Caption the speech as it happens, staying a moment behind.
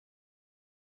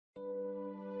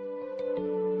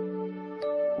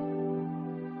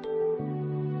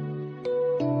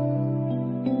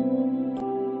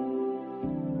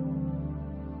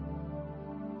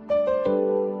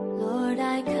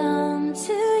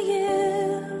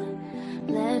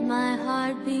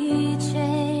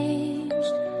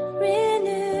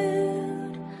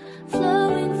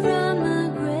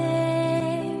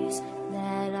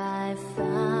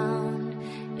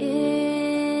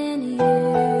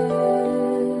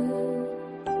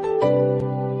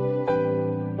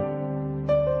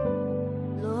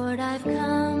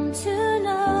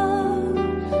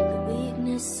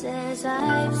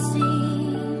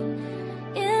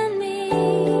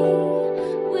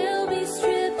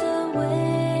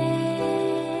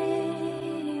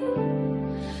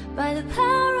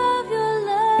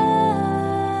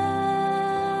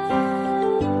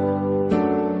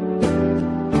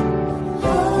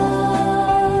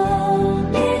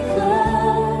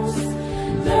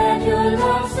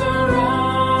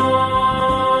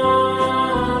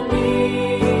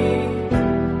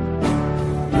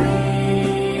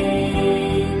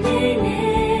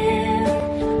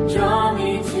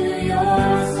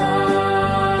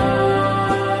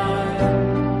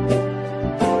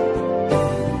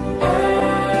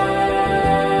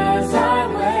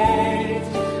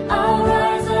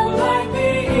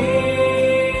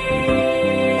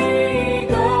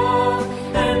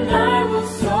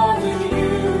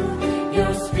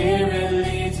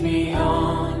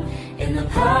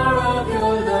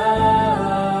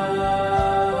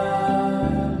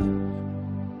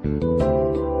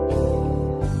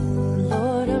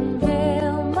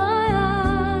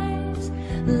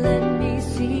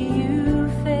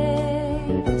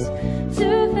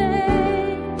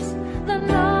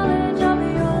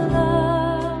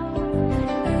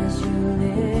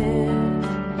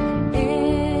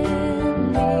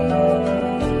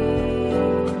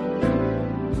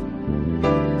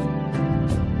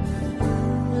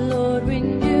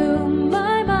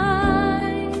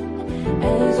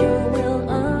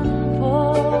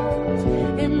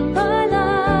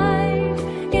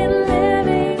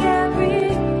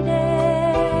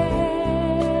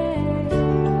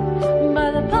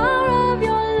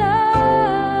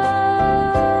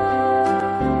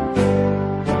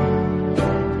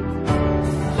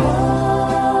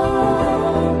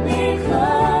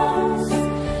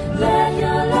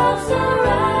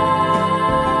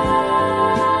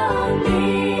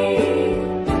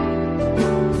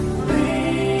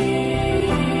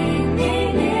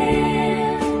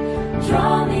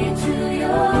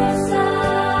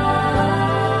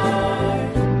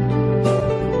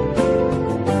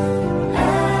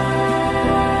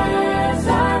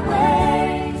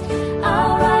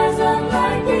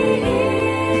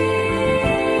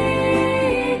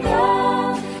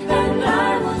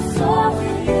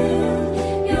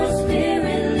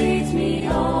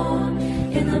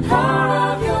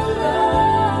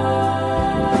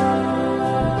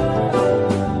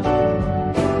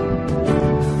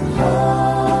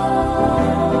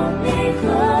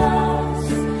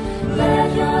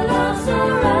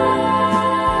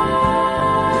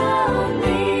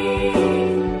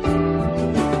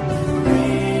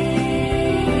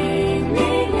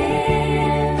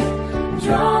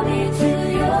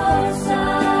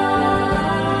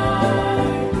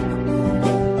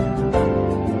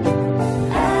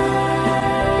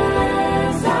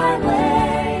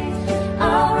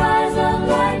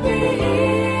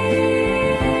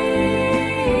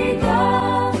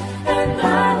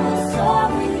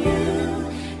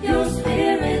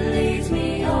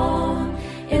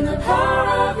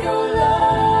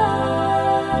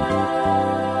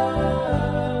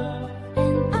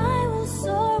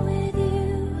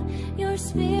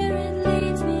Spirit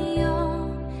leads me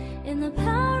on in the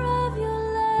power of your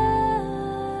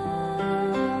love.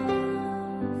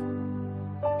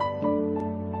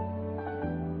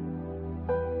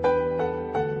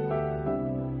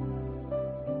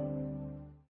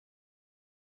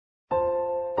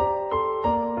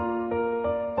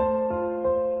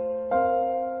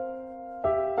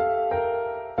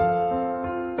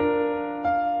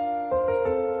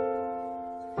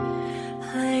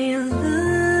 I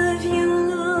love you,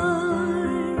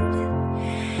 Lord,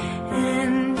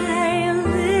 and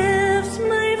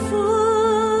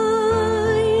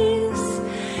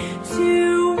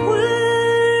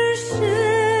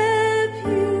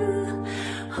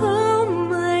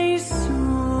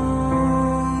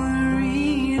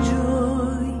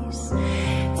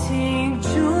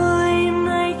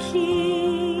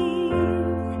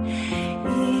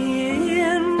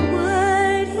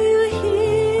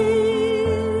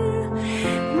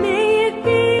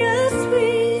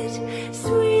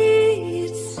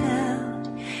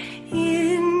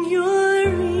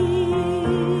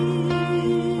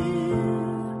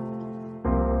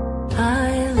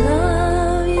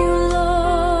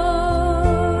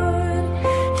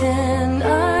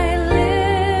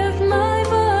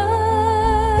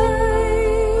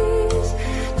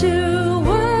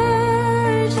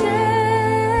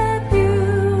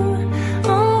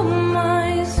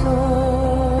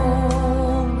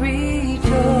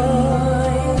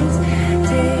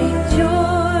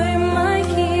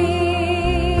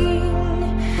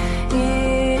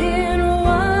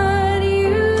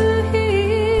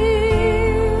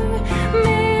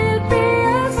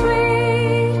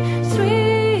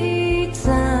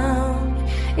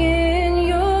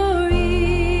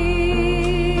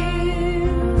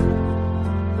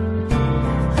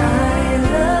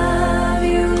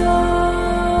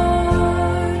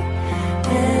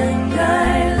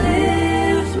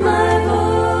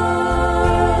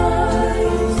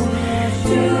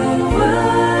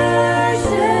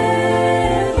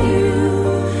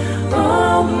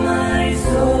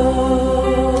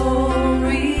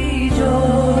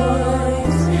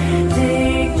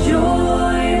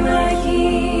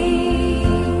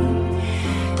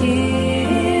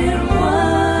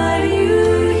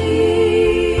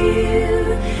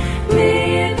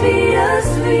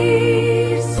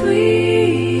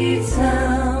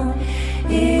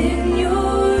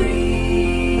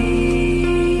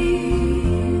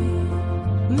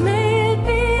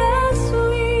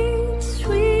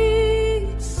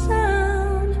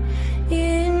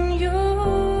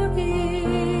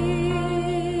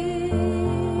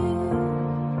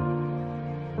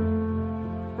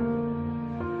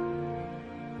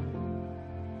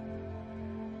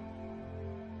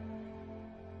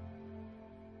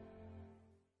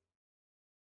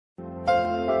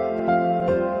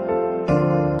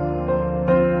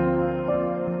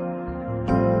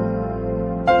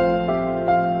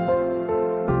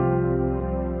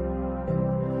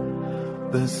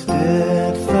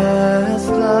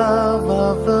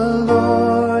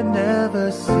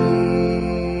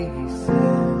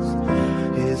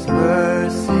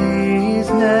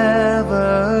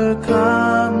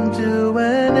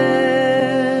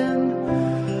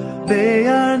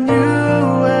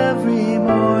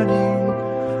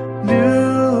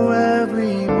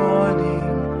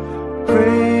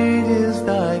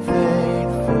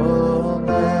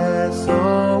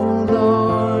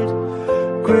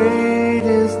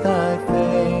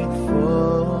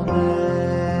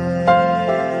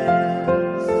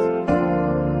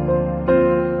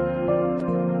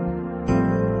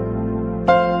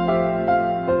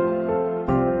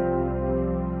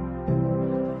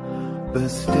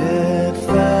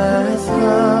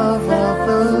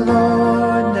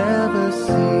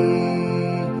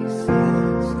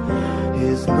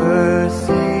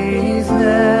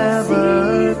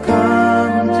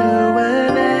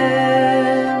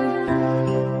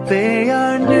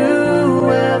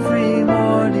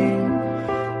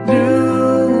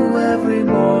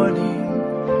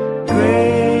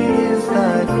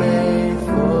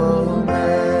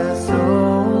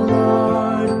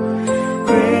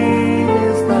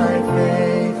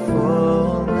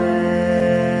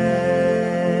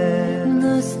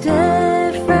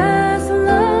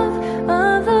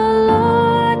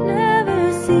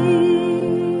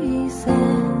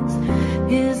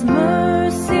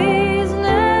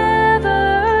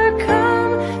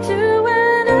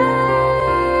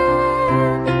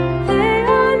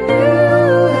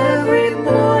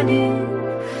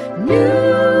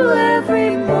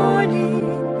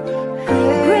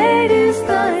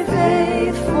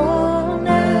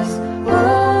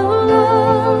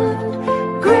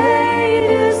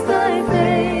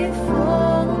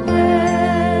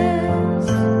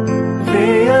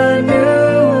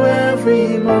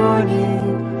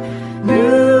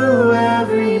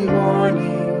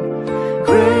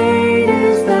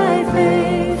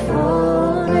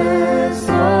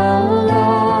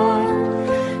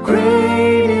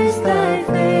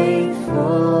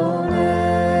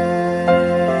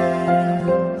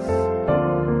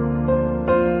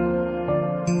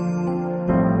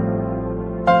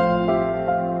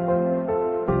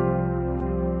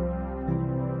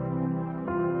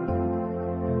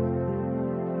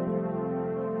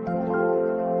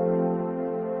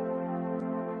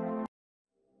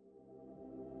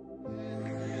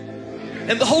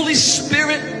And the Holy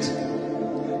Spirit,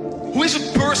 who is a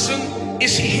person,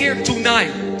 is here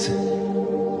tonight.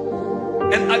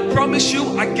 And I promise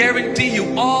you, I guarantee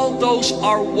you, all those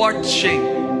are watching,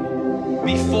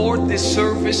 before this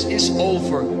service is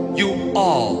over, you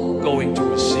all going to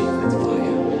receive that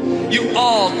fire. You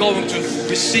all going to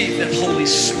receive that Holy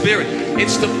Spirit.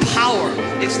 It's the power,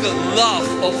 it's the love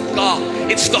of God.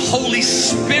 It's the Holy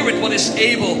Spirit what is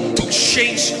able to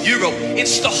change Europe.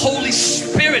 It's the Holy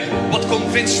Spirit what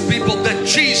convinced people that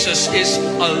Jesus is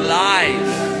alive.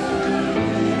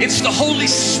 It's the Holy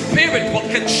Spirit what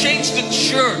can change the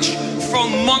church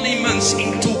from monuments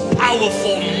into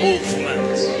powerful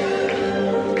movements.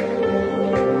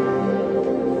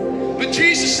 But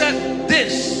Jesus said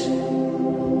this: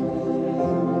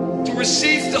 to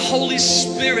receive the Holy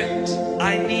Spirit,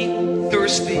 I need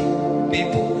thirsty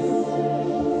people.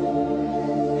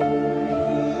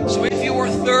 So if you are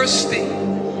thirsty,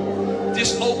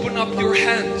 just open up your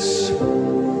hands.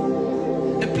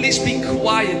 And please be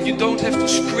quiet. You don't have to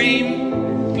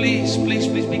scream. Please, please,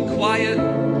 please be quiet.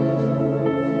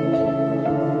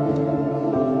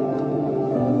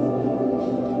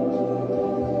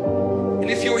 And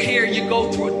if you're here, you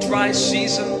go through a dry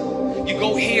season. You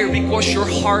go here because your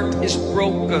heart is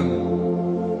broken.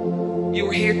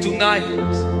 You're here tonight.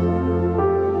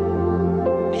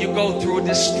 You go through a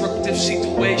destructive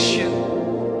situation.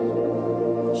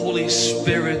 Holy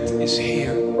Spirit is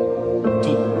here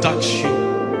to touch you,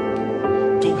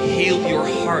 to heal your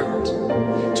heart,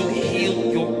 to heal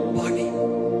your body.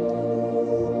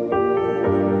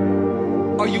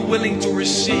 Are you willing to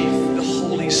receive the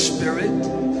Holy Spirit?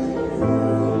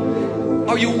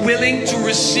 Are you willing to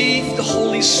receive the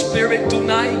Holy Spirit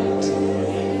tonight?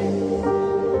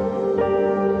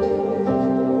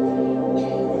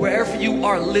 Wherever you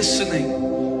are listening,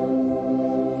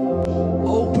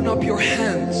 open up your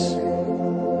hands.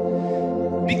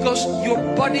 Because your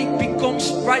body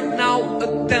becomes right now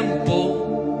a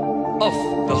temple of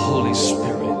the Holy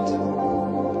Spirit.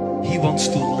 He wants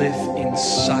to live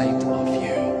inside of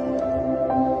you.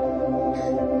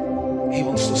 He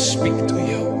wants to speak to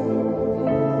you.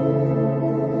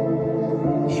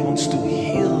 He wants to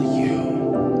heal you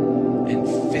and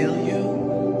fill you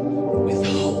with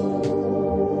hope.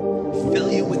 Fill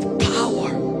you with power.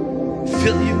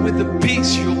 Fill you with the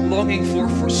peace you're longing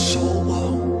for so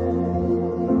long.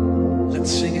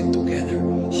 Let's sing it together.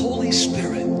 Holy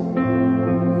Spirit,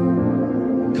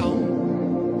 come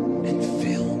and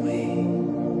fill me.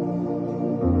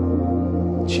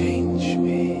 Change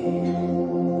me.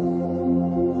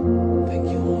 Thank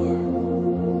you, Lord.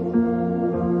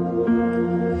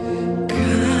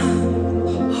 Come,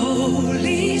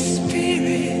 Holy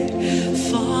Spirit,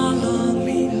 follow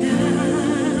me now.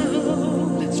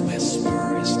 Let's whisper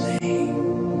His name.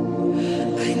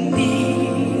 I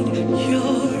need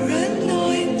your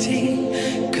anointing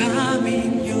coming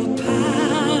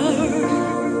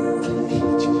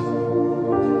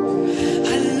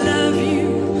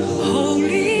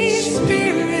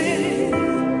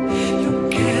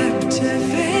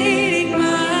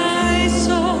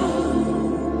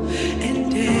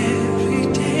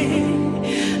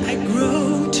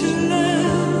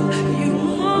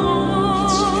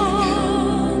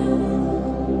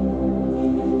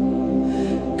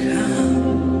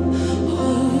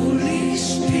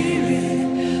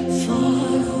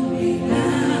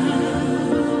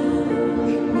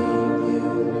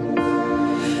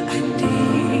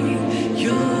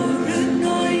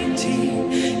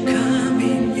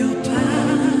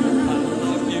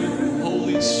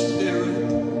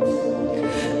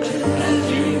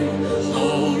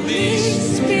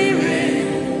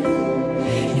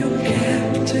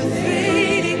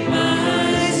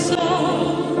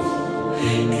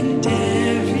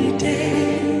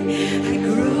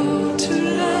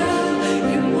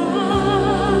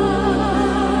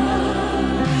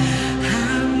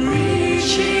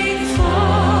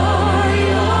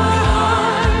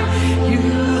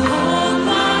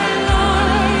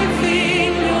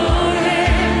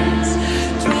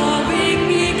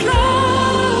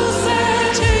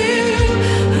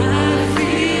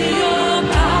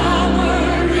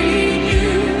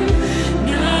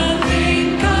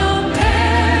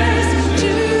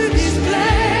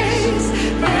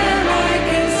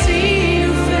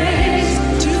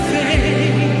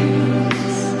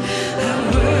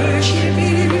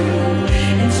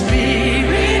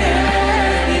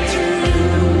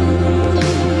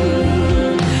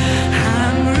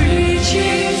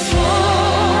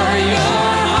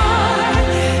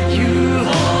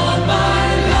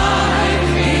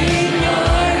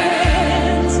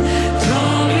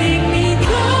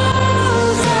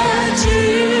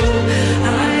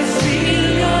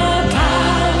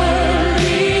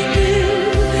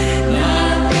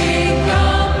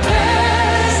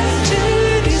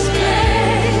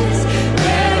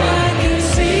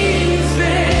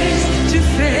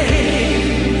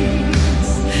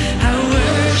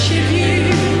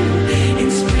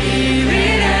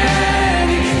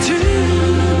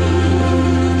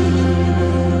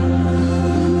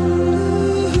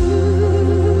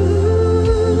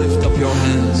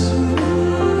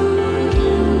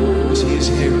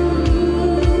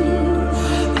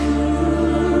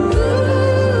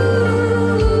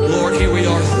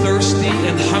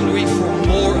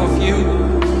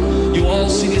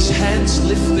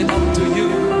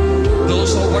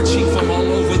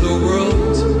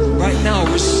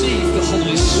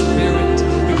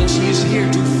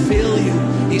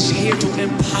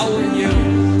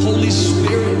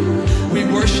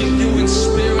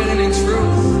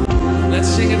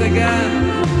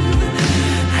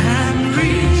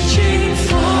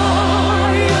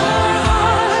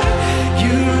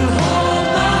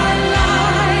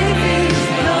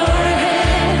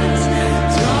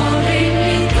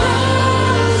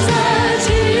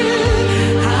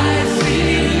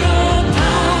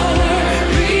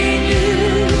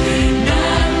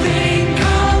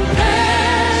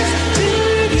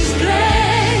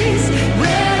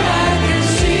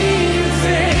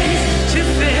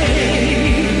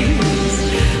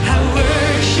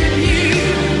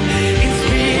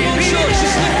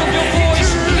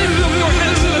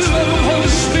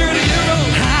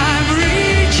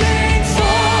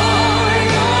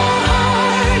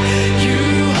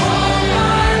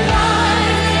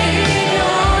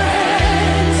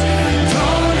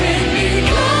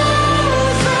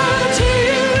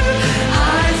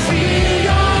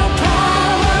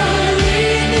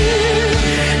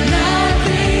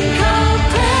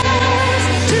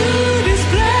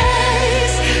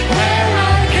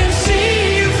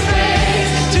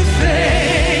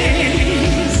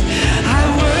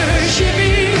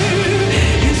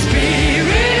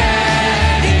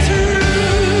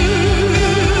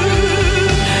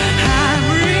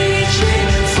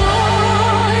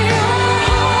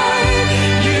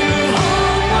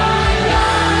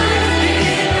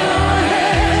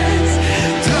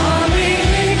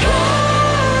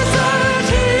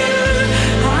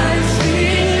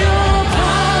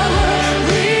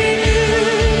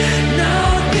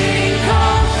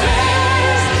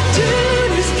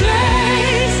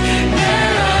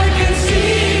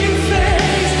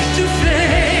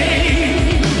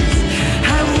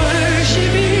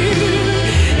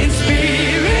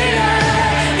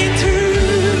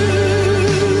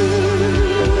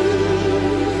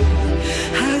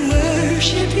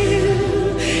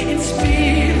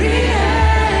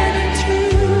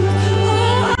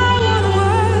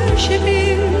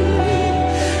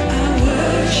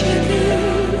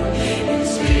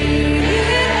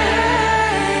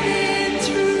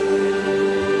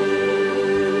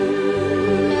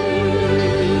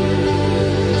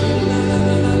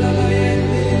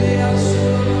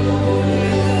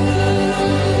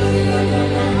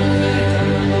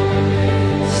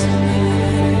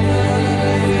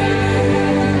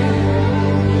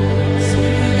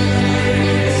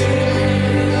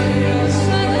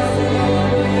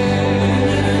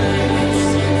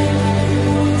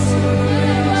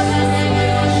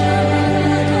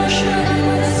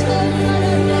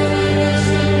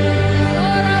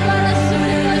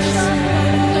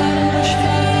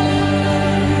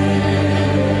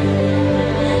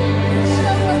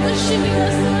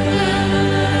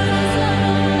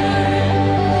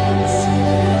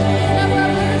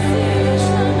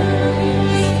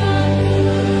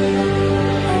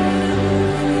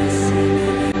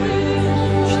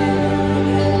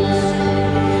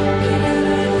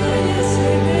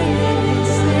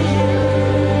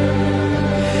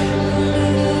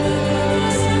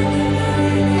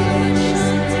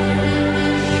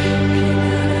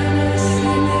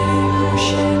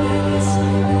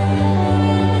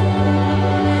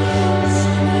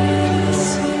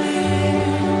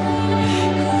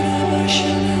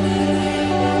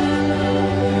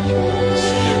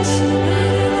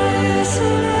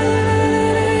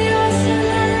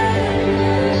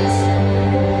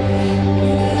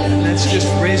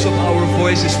our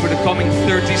voices for the coming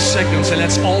 30 seconds and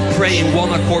let's all pray in one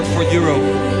accord for Europe.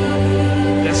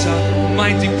 There's a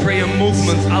mighty prayer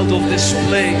movement out of this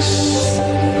place.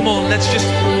 Come on, let's just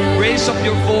raise up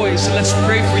your voice and let's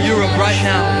pray for Europe right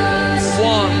now.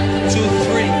 1, 2,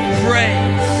 3, pray.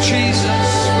 Jesus,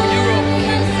 for Europe.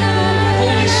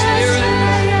 Holy Spirit.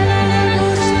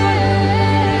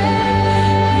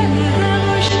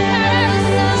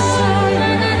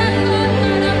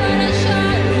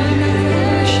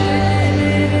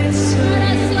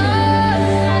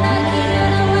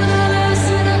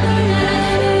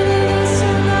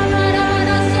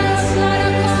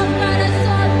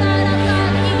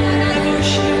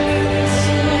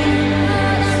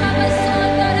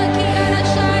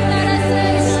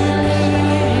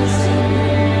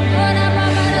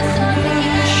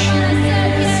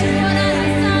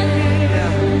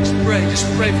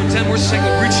 Pray for 10 more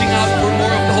seconds, reaching out for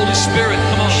more of the Holy Spirit.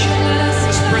 Come on,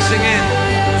 just pressing in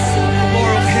for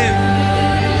more of Him.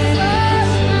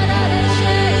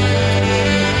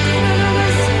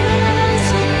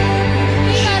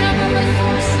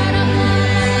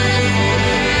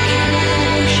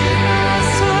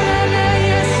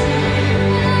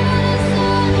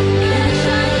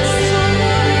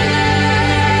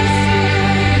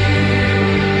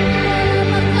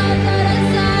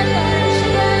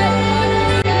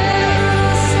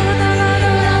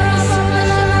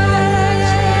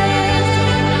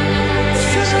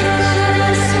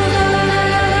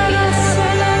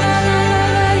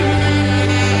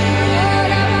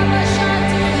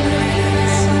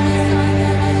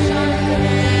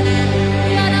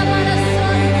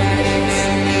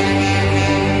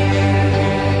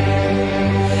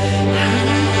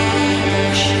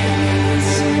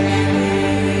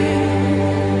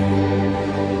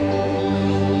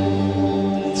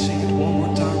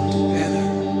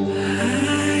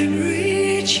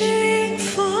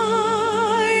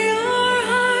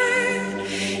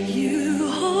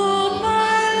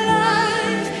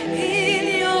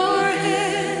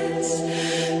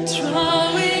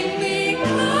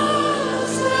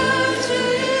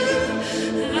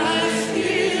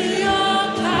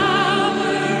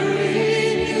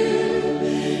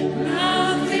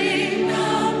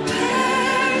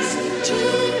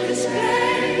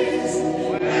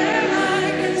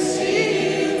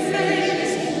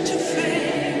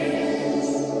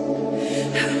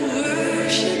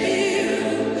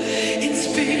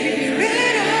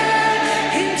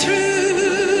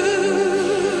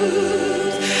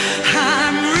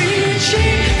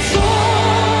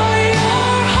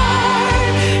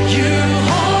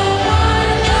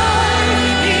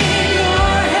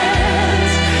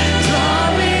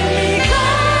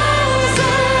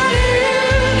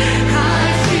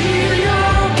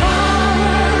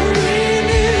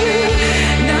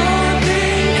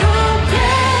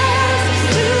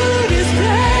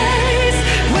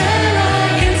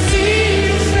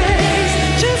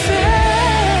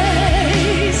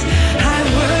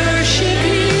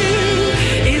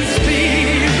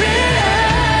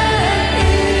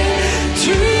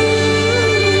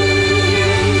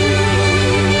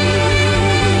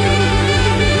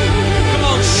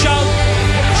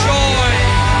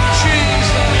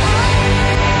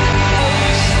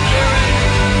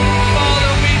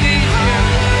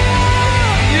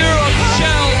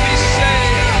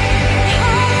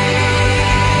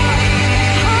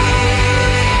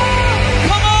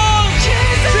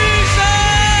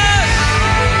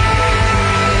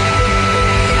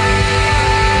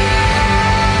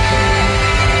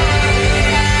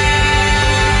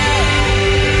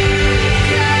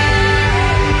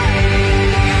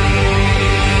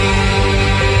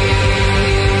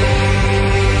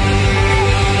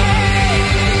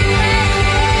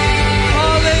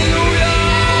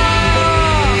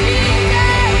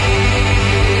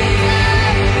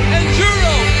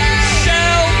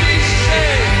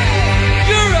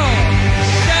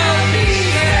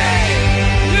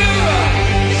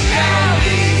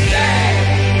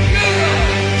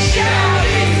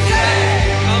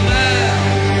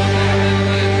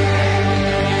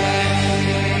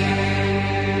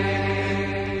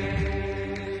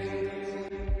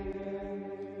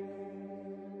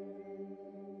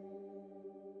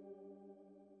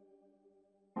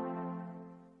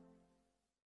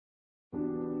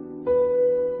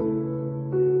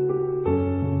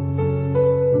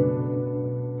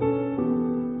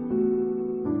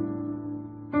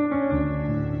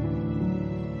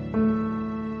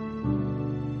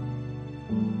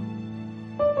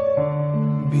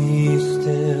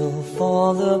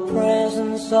 for the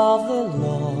presence of the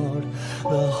Lord,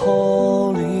 the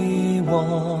Holy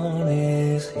One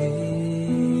is here.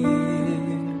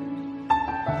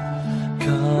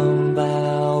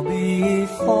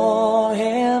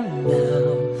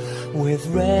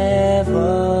 with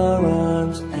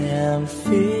reverence and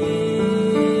fear.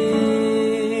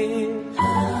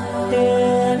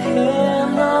 In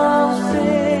Him no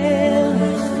sin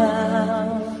is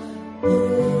found.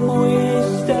 We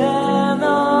stand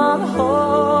on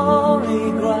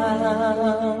holy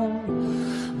ground.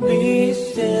 Be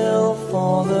still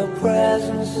for the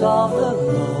presence of the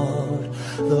Lord,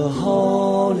 the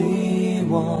Holy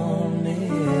One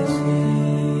is here.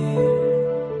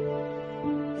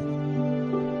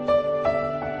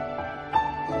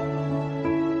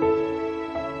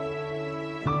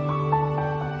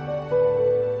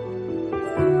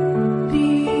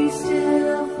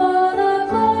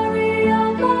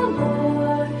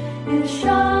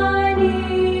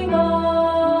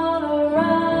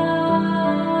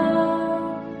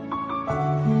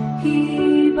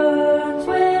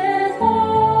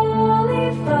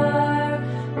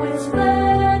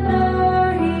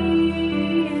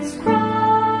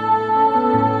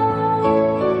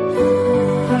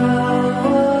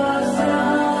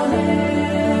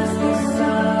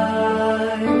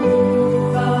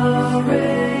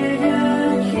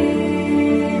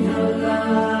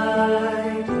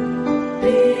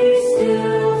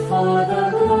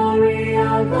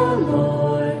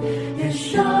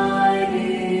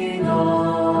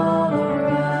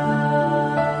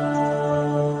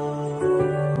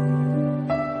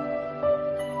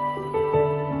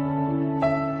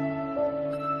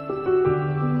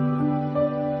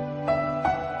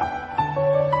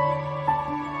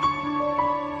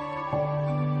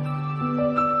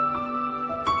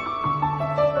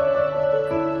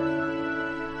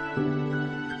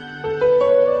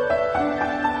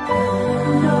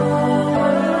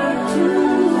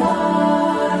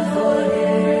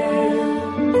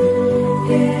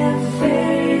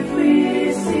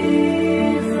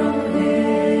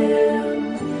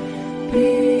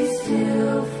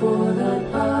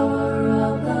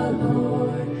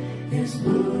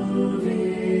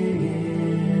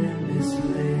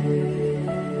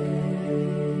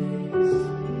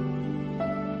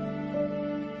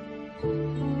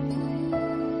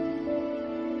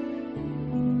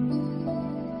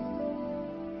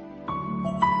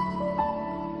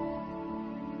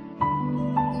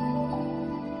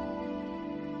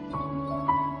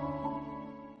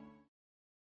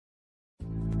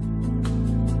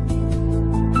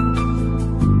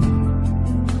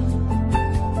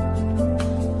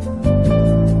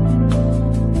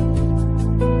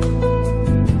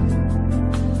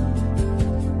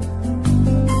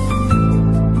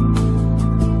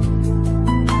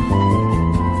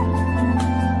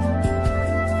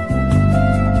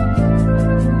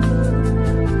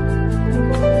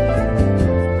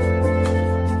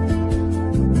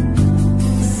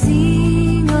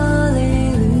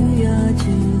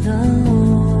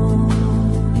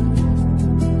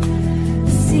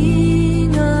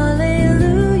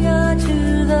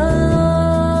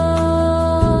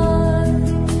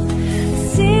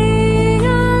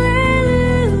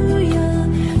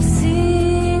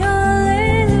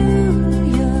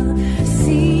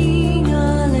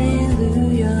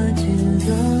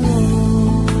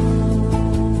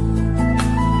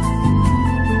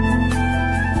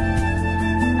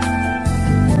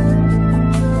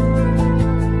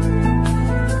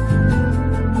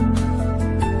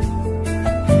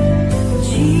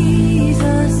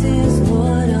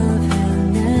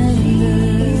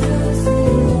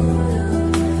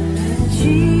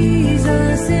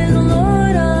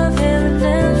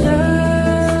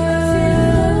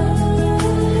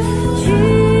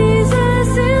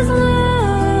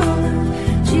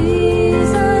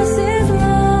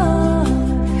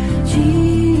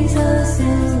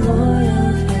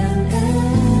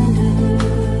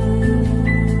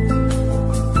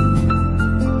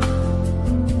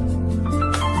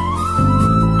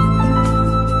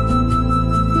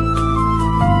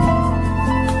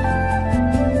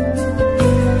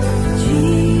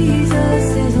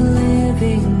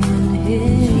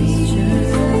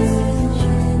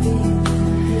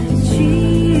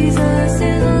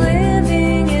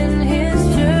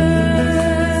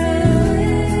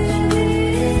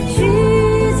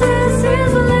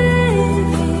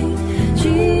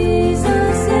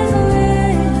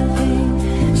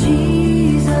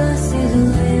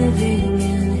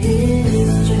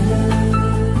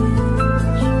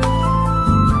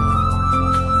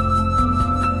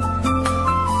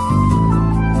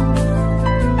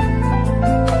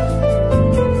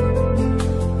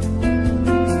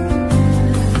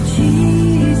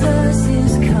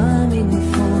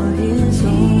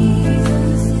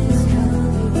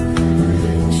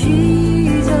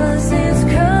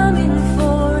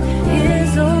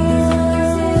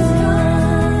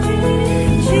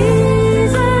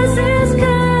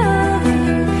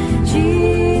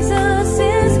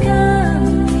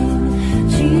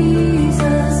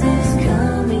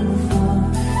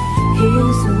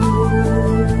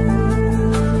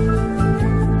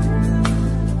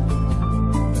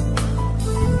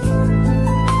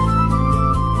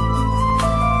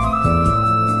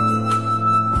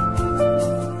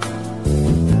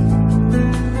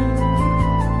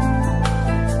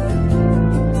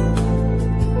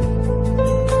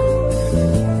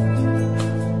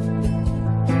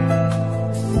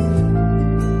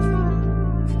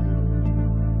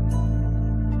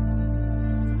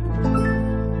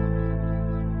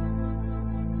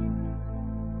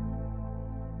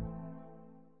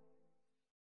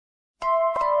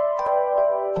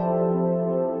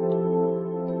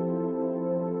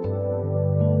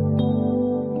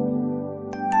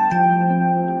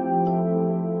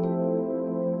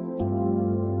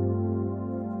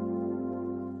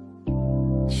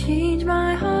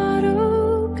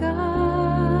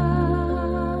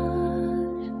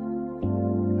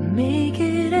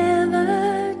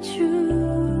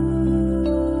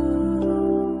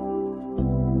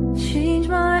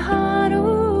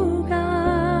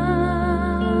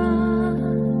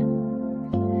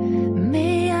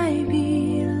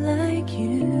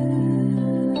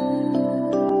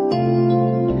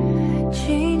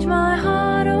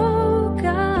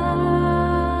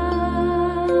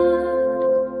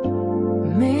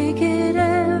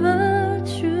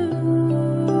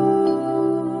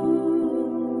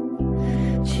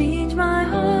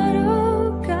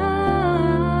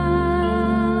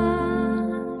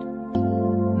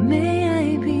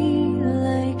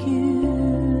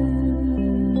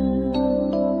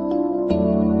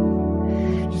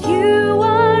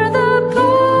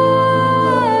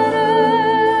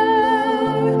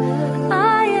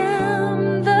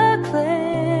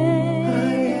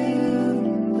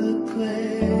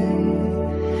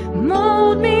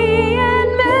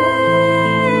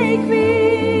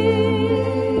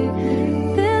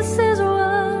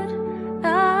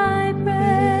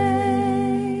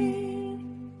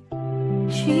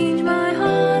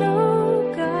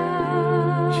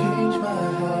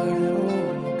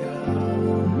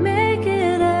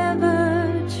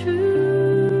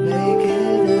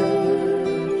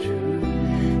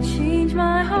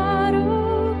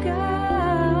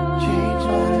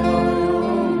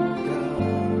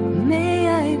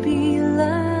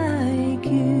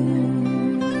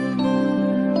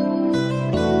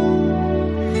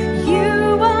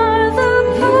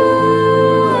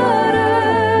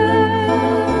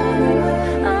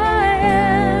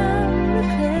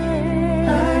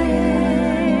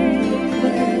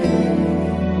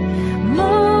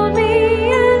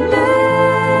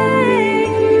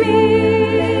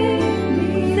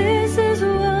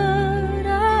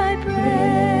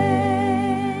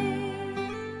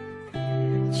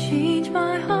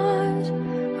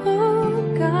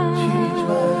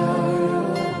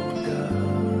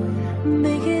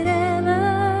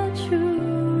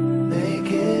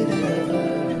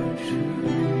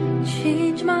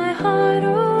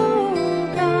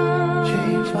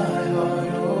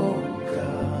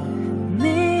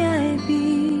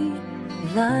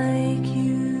 like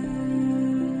you.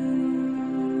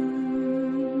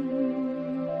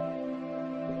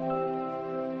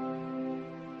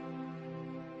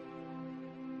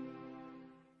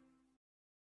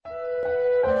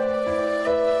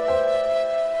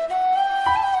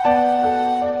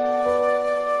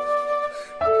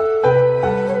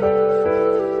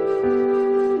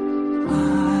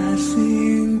 I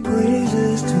sing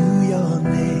praises to your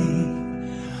name,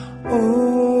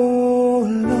 oh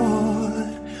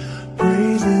Lord,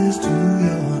 praises to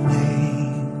your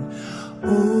name,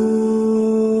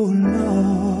 oh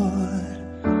Lord,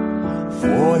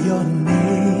 for your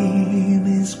name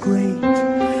is great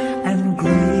and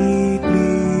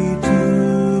greatly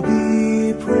to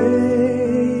be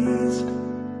praised.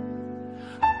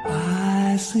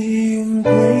 I sing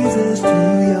praises to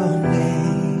your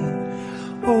name,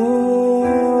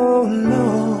 oh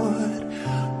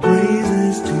Lord,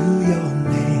 praises to your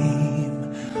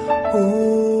name,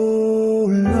 oh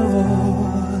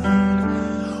Lord,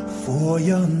 for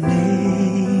your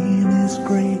name is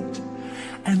great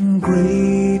and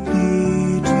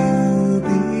greatly to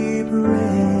be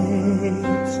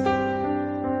praised.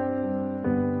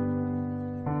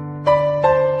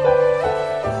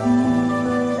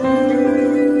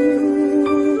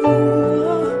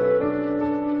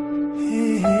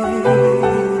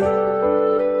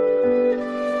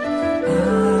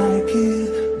 I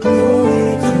give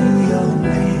glory to your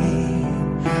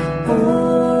name,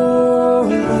 oh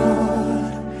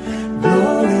Lord,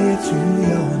 glory to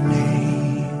your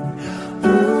name,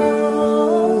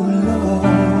 oh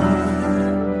Lord,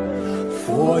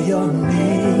 for your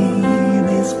name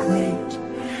is great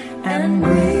and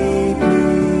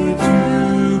greatly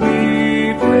to be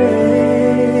praised.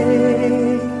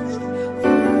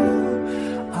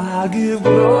 I give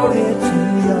glory to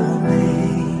your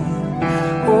name,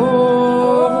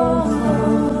 oh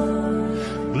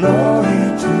Lord, glory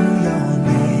to your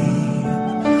name,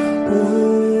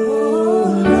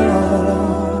 oh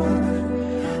Lord,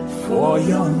 for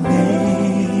your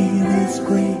name is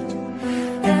great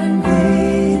and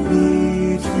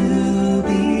greatly to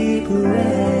be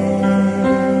praised.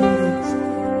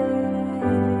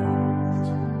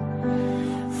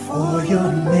 For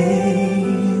your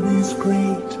name is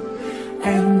great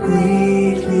and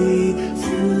greatly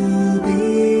to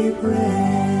be praised.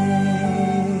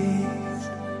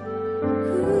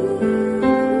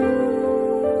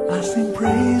 I sing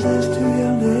praises to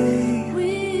your name,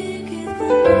 We give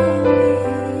glory.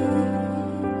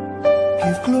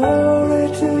 give glory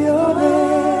to your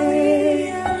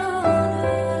name,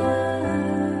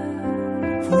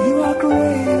 for you are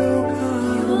great, oh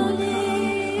God, Your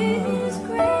name is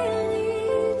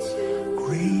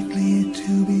greatly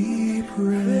to be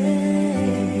praised.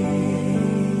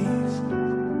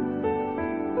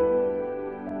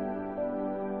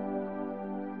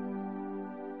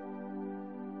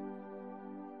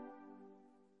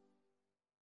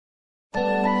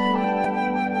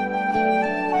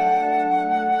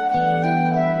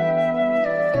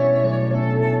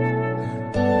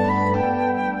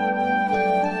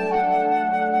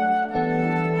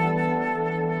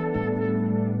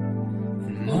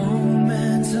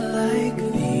 Moments like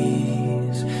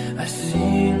these, I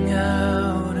sing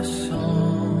out a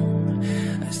song.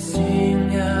 I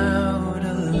sing out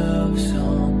a love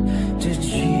song to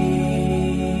Jesus.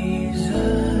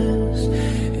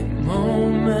 In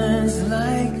moments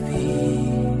like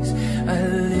these, I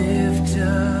lift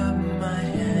up my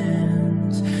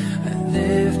hands. I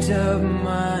lift up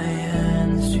my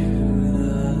hands to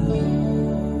the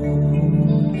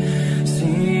Lord,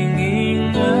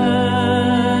 singing,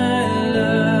 I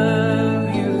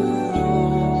love you,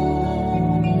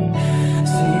 Lord.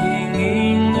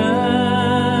 Singing,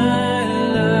 I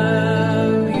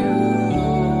love you,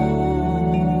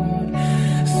 Lord.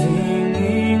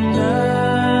 Singing, I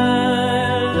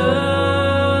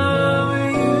love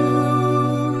you,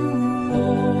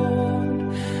 Lord.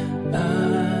 I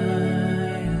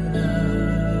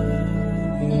love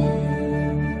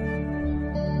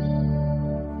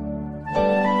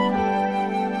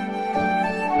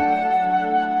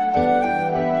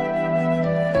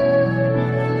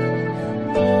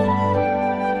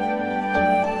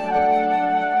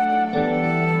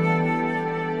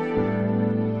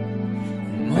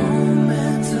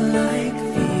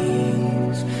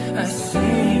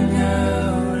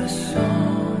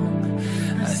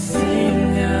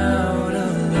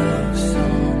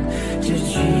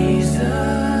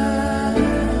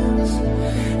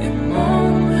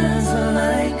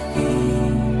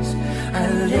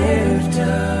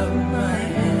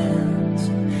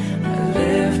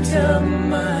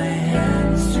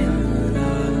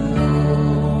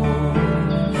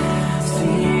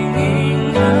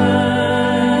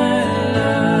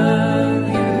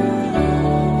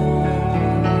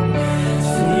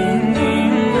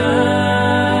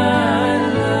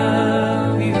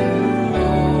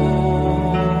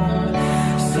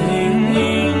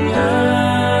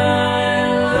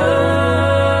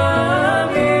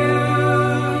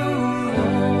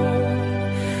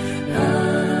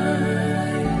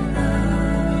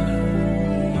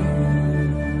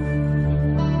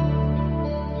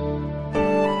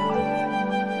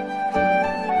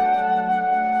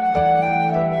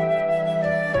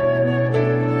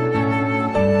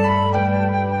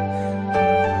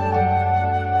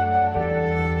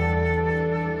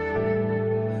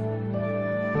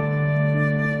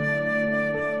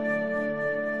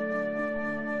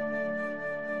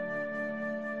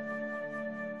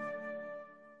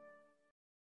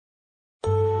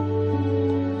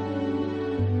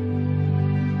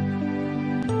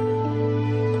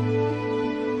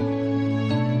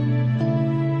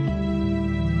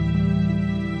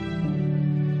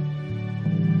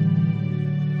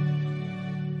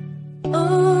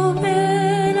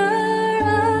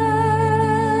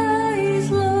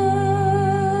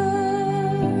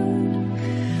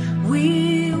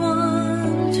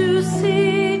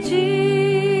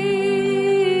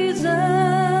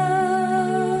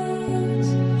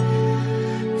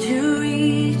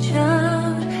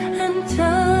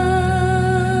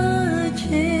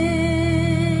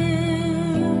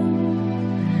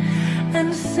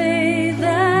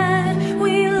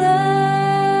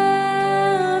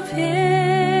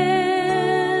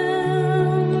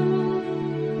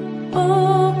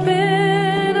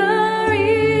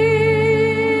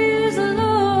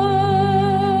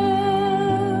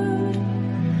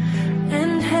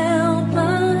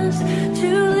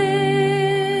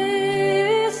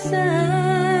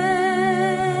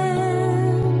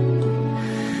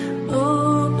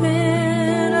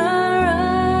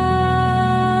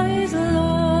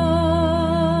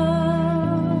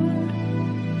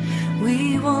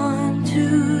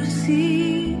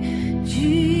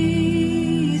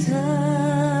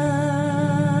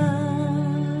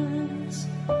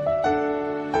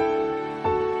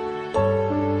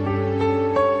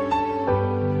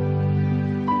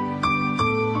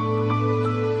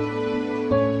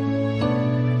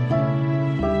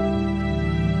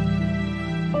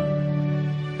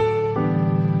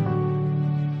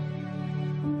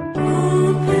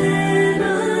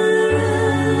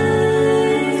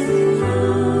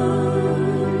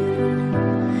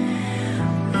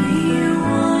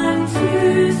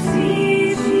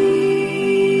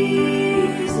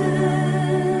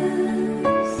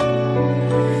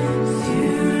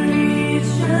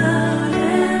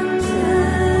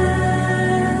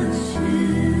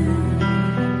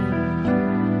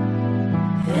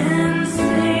and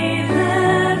say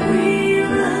that we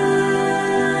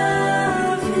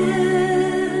love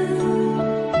Him.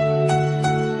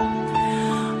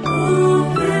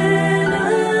 Open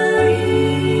our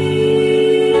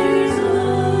ears,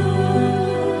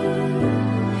 Lord,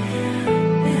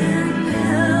 and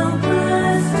help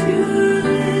us to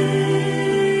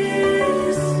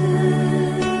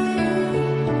listen.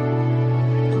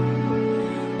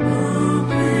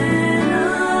 Open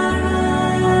our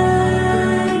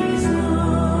eyes,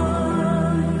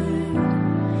 Lord.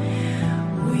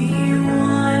 We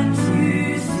want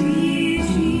to see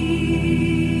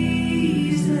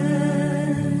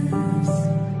Jesus.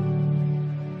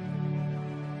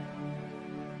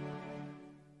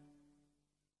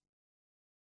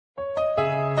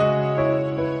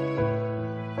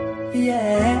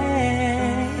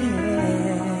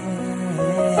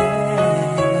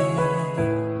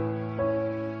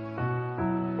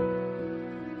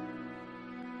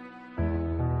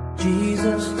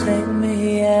 Jesus, take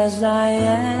me as I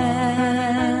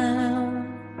am.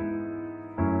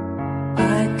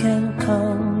 I can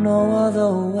come no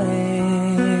other way.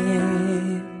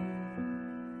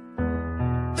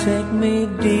 Take me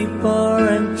deeper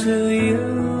into you.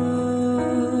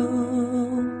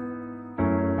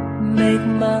 Make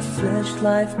my flesh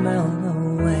life melt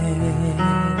away.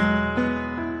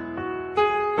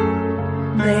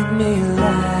 Make me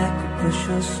like a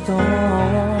precious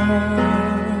stone,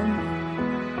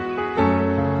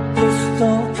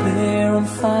 crystal clear and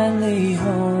finely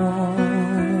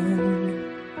honed.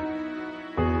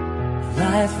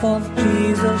 Life of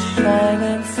Jesus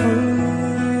shining through,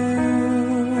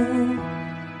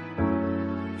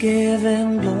 giving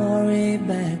glory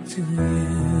back to you.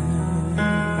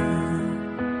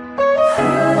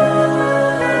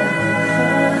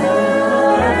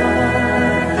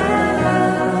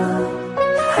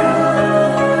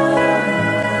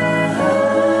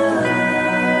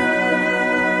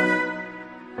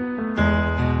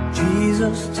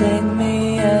 Jesus, take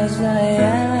me as I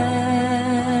am.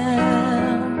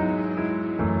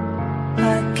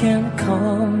 I can't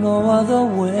come no other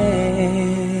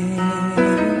way.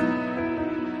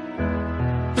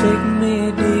 Take me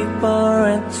deeper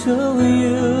into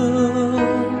you,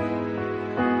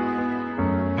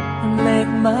 and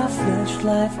make my flesh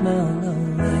life melt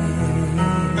away.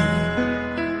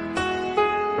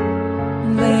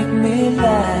 Make me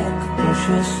like a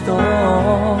precious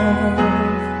stone,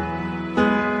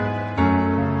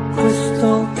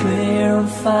 crystal clear and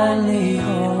finely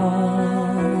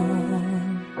honed.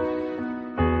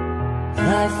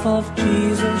 Life of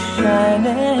Jesus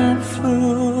shining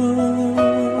through,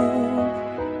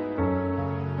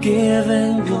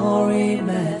 giving glory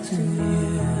back to you.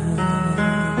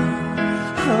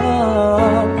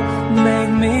 Oh,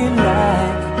 make me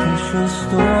like a precious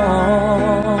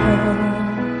stone,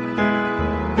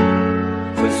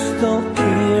 crystal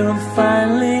clear and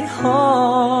finely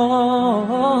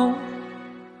honed.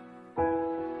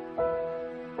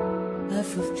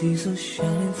 Life of Jesus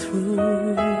shining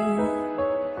through,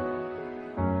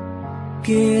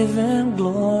 giving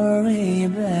glory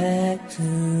back to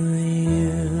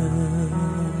you.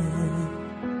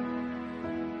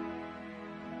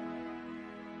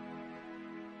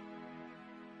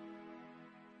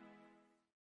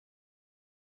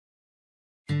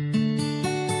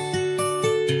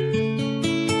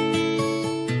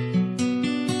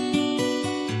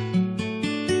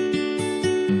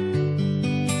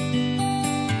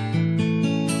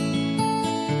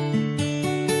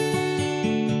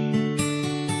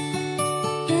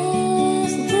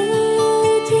 As the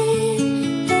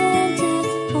deep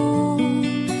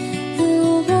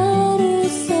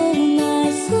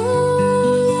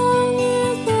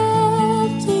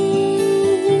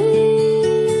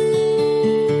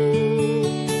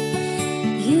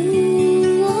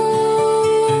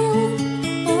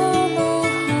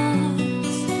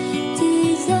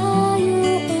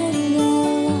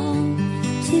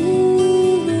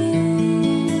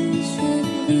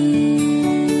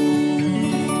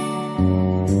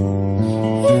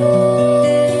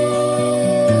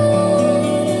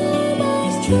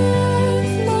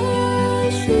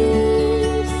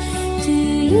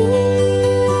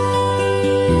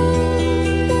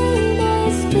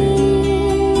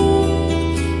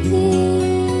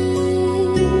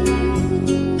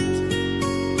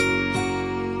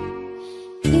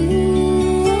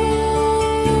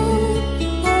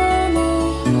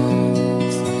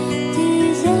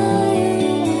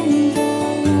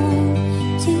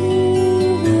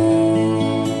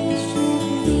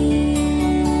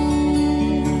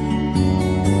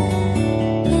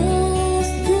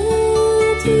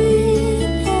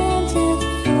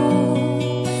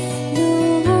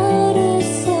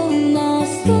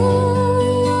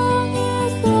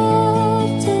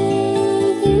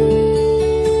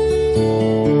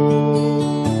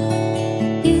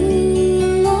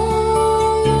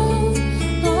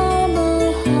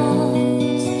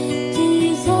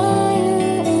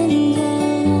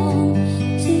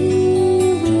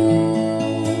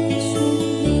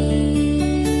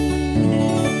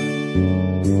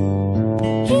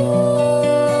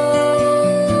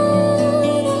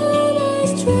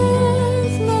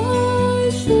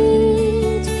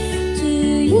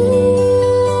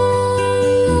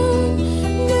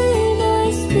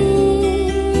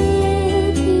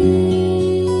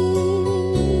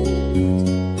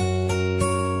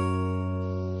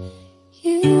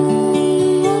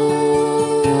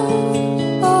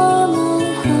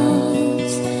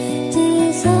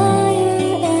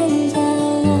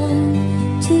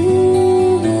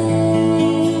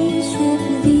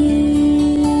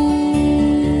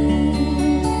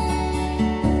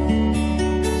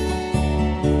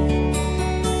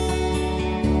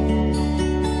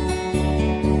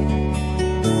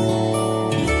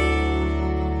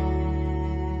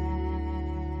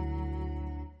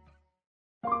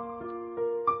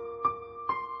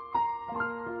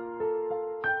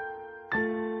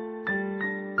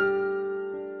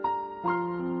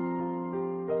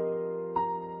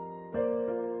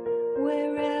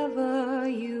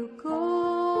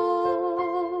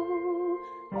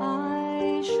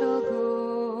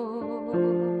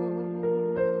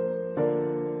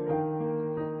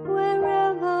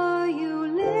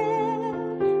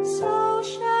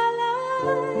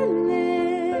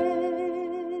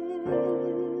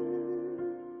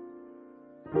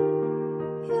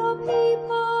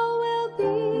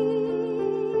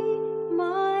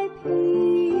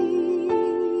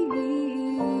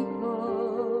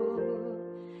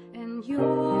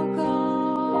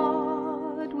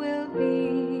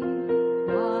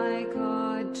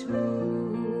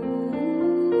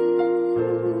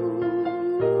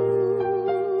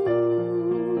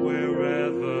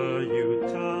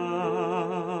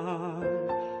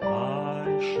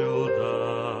shall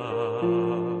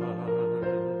die.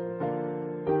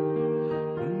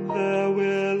 And there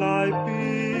will I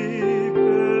be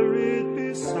buried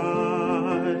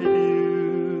beside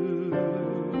you.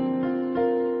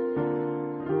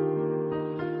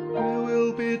 We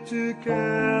will be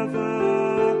together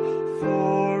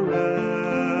forever,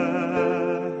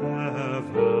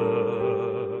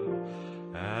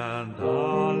 and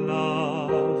our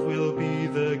love will be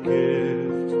the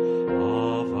gift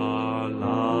of our lives.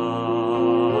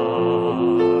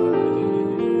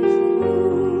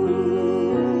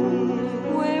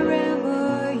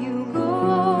 Wherever you go,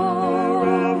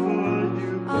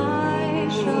 I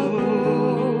shall go.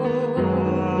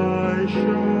 I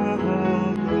shall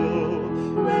go.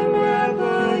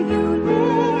 Wherever you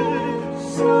live,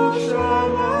 so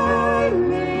shall I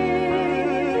live.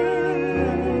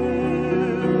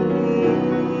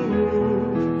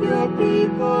 Your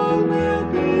people will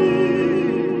be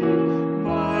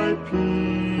My people,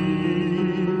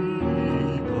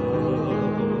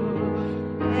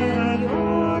 and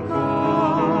your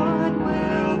God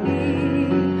will be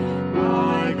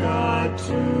my God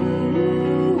too.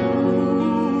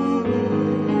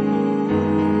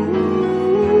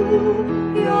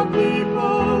 Your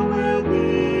people will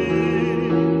be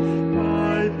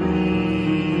my people,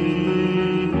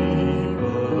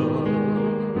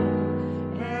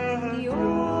 and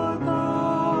your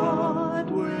God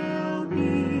will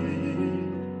be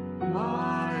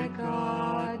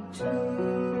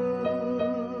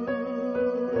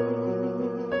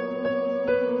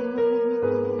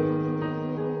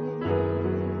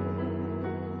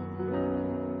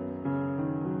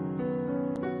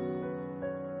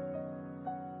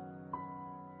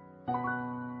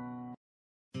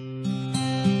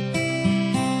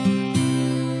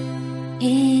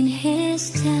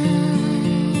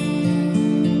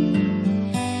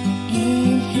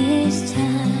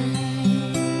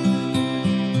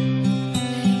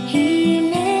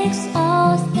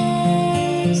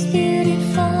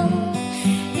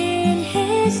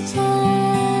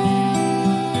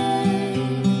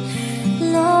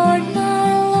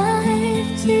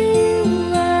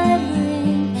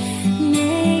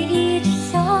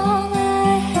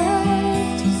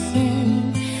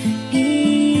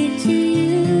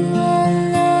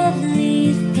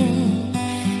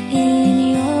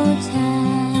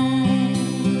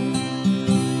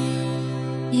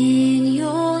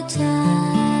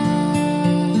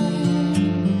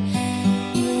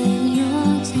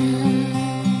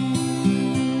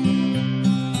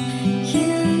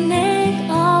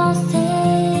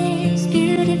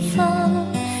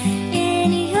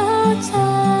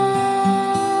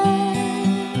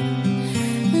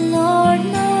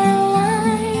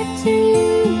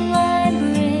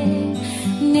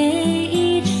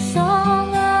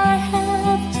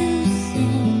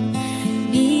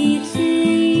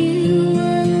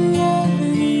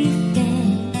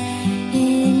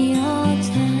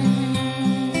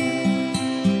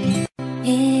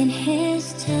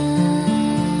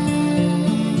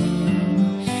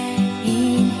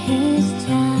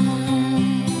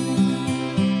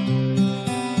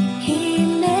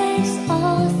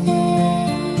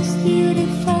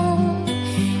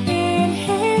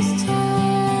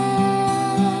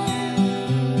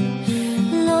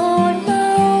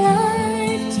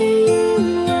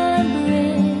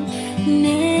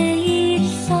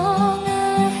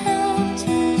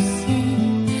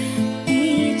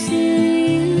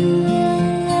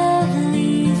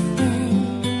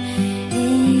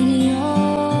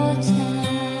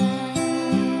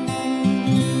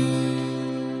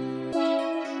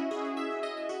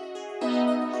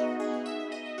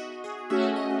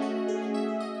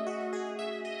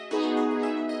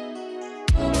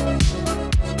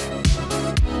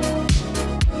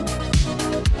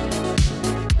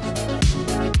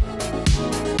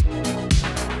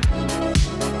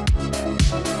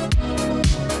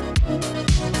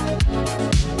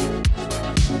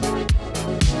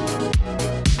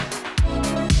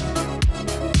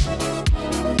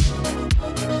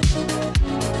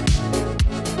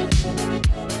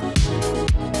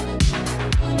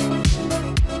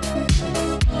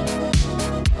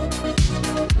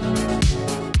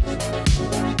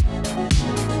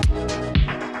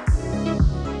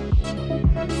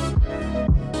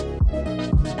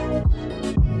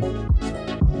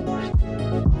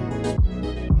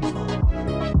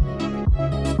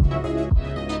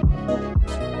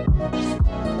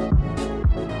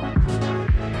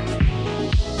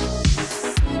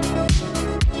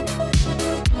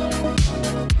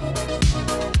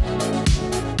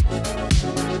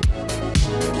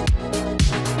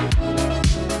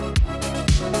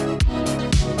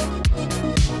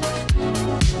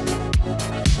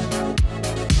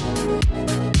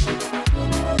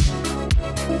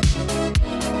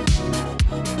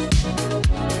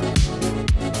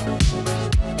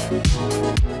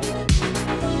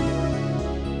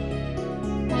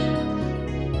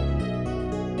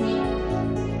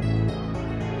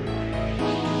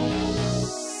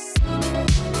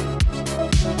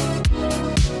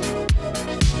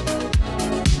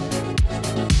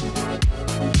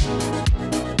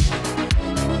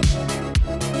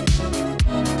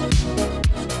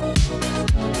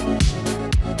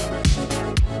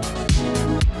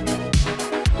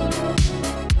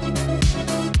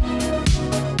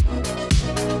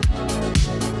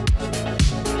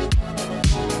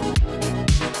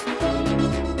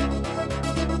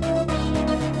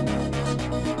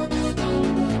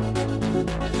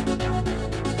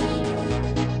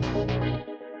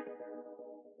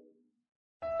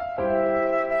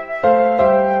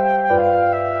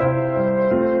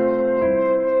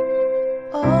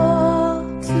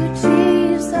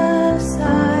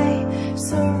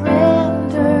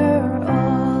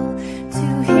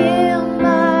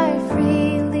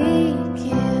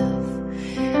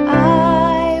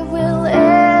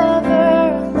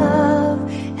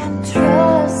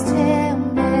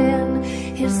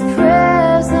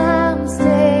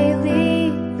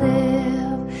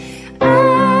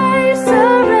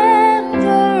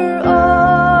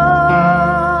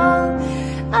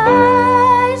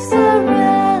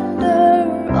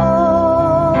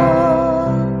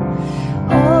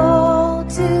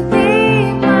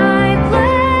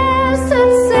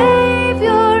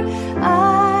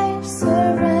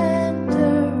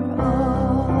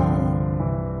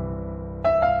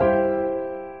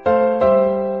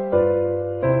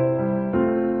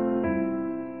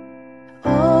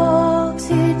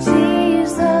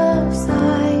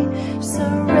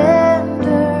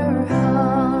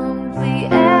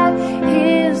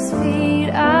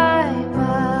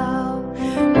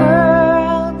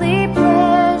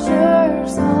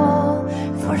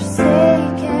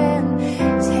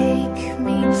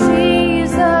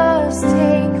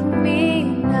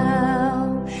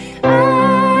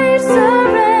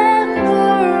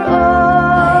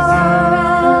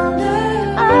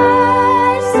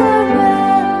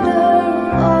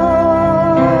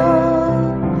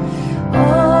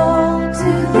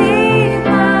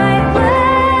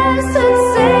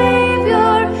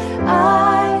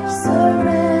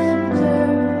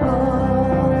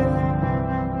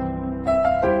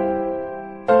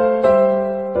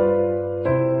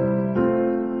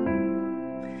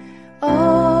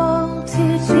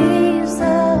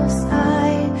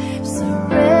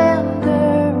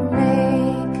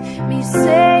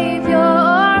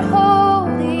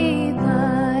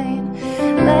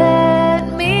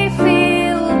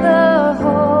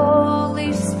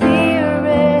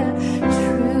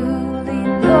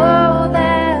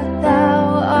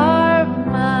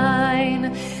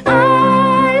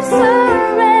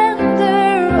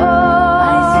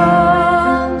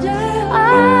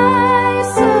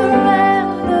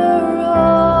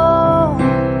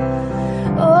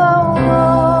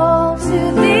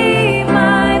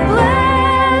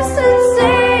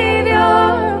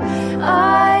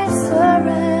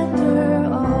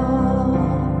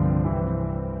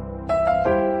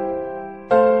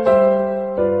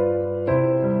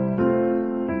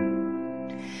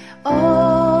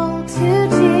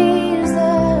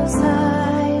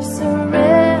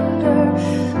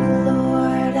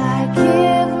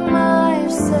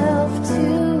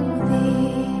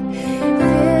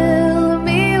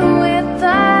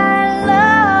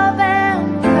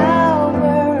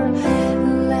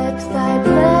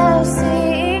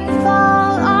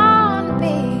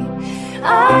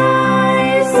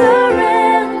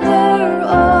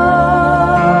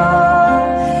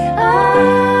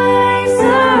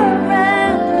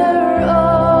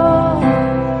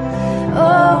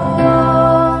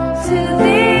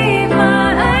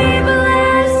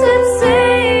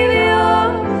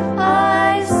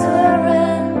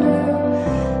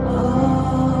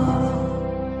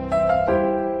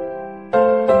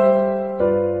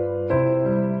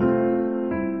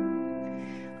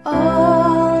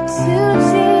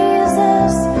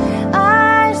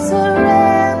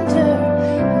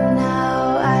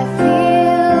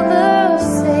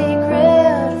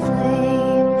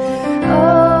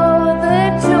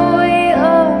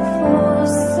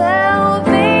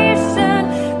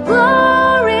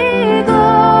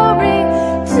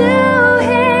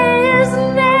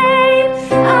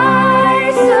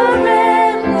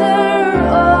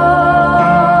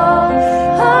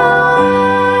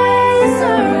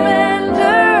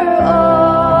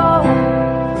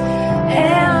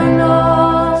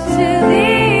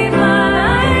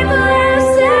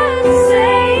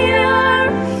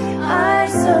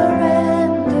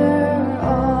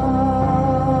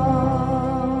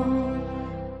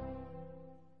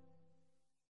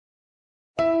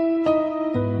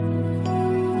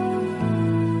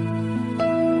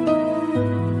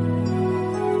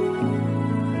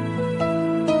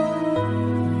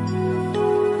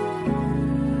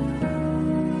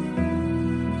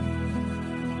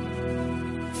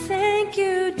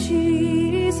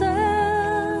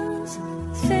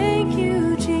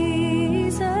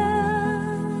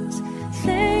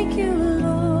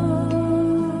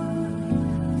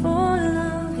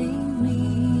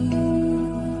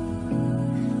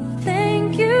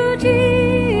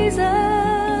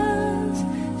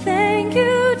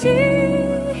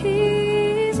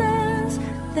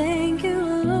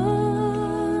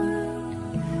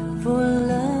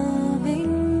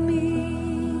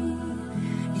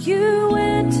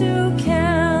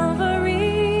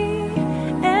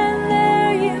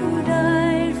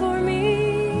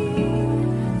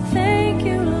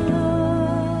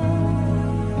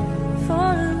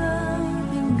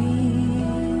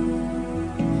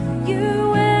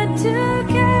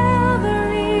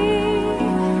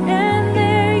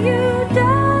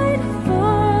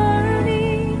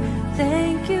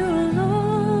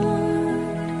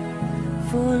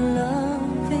for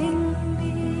loving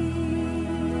me.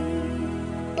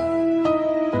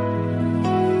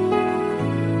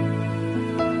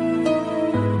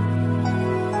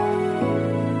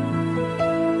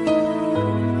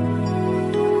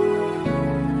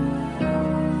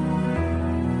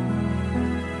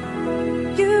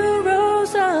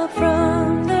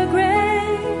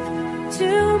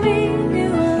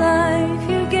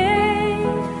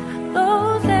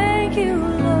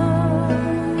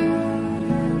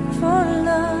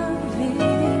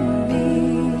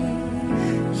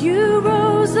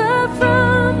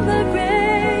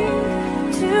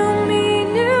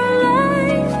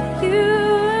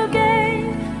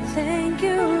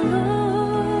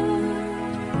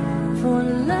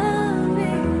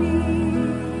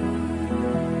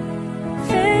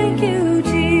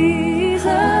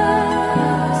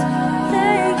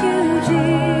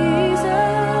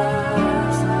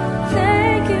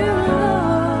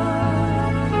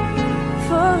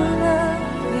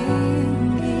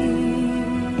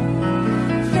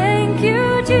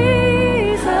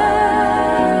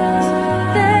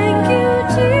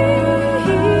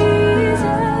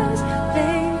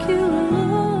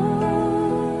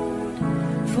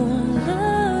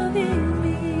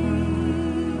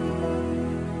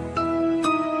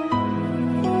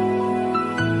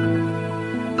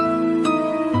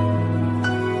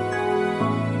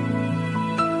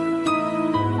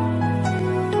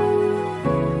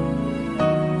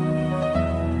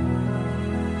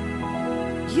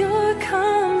 You're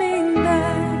coming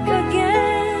back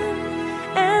again,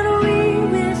 and we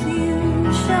with you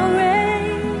shall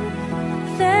reign.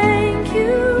 Thank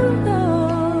you,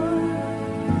 Lord,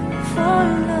 for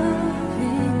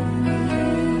loving me.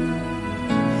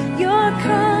 You're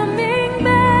coming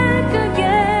back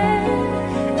again,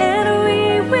 and we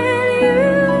with you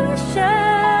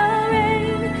shall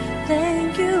reign.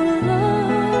 Thank you,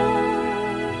 Lord,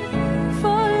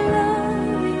 for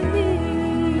loving me.